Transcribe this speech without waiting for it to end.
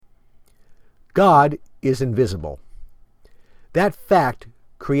God is invisible. That fact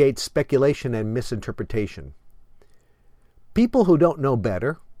creates speculation and misinterpretation. People who don't know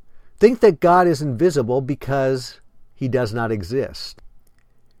better think that God is invisible because he does not exist.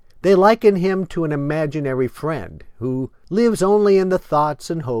 They liken him to an imaginary friend who lives only in the thoughts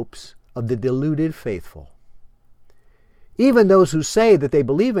and hopes of the deluded faithful. Even those who say that they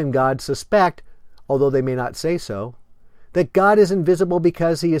believe in God suspect, although they may not say so, that God is invisible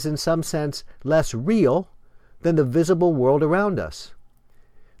because he is in some sense less real than the visible world around us.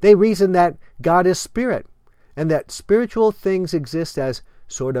 They reason that God is spirit and that spiritual things exist as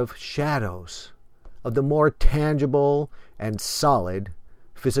sort of shadows of the more tangible and solid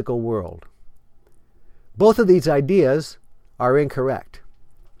physical world. Both of these ideas are incorrect.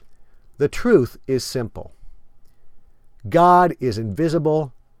 The truth is simple. God is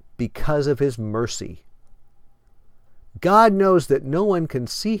invisible because of his mercy. God knows that no one can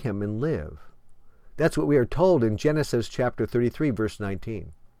see him and live. That's what we are told in Genesis chapter 33, verse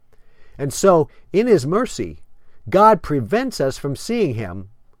 19. And so, in his mercy, God prevents us from seeing him,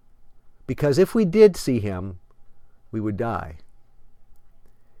 because if we did see him, we would die.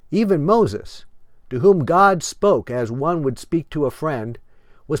 Even Moses, to whom God spoke as one would speak to a friend,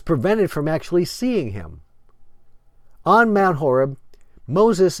 was prevented from actually seeing him. On Mount Horeb,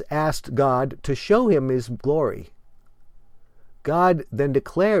 Moses asked God to show him his glory. God then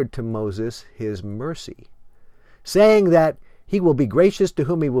declared to Moses his mercy, saying that he will be gracious to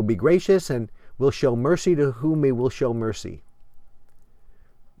whom he will be gracious and will show mercy to whom he will show mercy.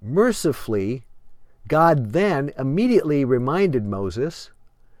 Mercifully, God then immediately reminded Moses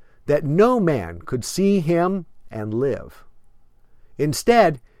that no man could see him and live.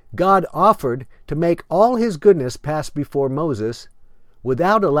 Instead, God offered to make all his goodness pass before Moses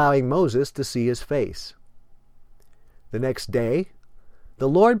without allowing Moses to see his face. The next day, the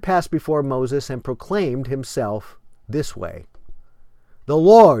Lord passed before Moses and proclaimed himself this way: the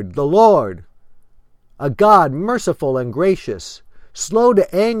Lord, a God merciful and gracious, slow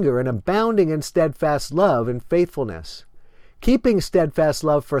to anger and abounding in steadfast love and faithfulness, keeping steadfast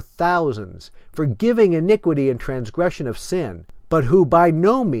love for thousands, forgiving iniquity and transgression of sin, but who by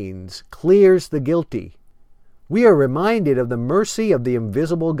no means clears the guilty. We are reminded of the mercy of the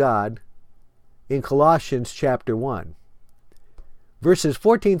invisible God in Colossians chapter 1. Verses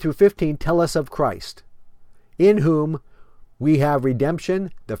 14 through 15 tell us of Christ, in whom we have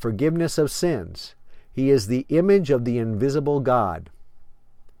redemption, the forgiveness of sins. He is the image of the invisible God.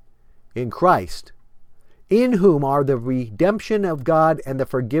 In Christ, in whom are the redemption of God and the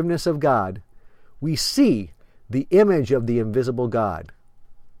forgiveness of God, we see the image of the invisible God.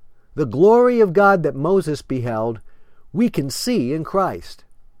 The glory of God that Moses beheld, we can see in Christ.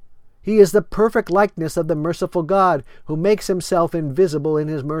 He is the perfect likeness of the merciful God who makes himself invisible in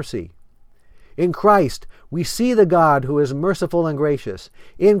his mercy. In Christ, we see the God who is merciful and gracious.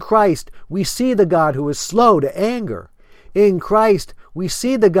 In Christ, we see the God who is slow to anger. In Christ, we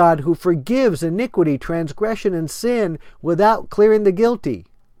see the God who forgives iniquity, transgression, and sin without clearing the guilty.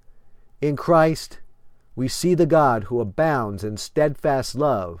 In Christ, we see the God who abounds in steadfast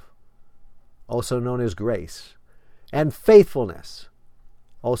love, also known as grace, and faithfulness,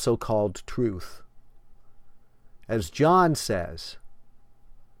 also called truth. As John says,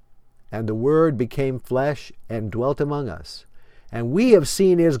 "And the Word became flesh and dwelt among us, and we have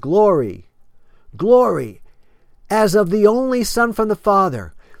seen his glory, glory as of the only Son from the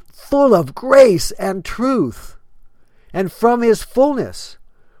Father, full of grace and truth. And from his fullness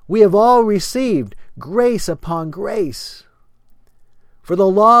we have all received grace upon grace. For the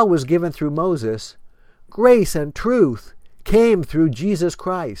law was given through Moses, grace and truth came through Jesus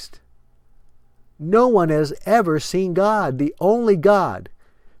Christ. No one has ever seen God, the only God,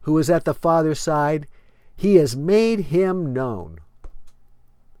 who is at the Father's side. He has made him known."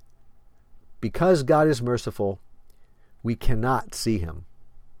 Because God is merciful, we cannot see him.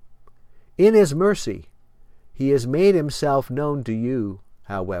 In his mercy, he has made himself known to you,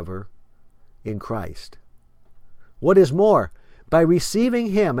 however, in Christ. What is more, by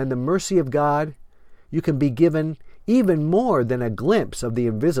receiving him and the mercy of God, you can be given even more than a glimpse of the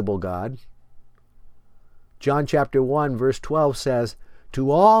invisible God. John chapter 1, verse 12 says, "To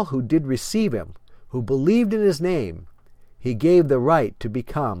all who did receive him, who believed in his name, he gave the right to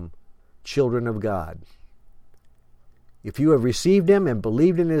become children of God." If you have received him and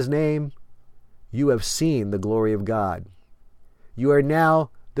believed in his name, you have seen the glory of God. You are now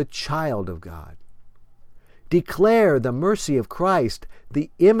the child of God. Declare the mercy of Christ, the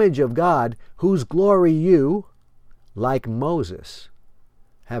image of God, whose glory you, like Moses,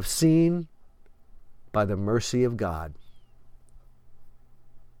 have seen by the mercy of God.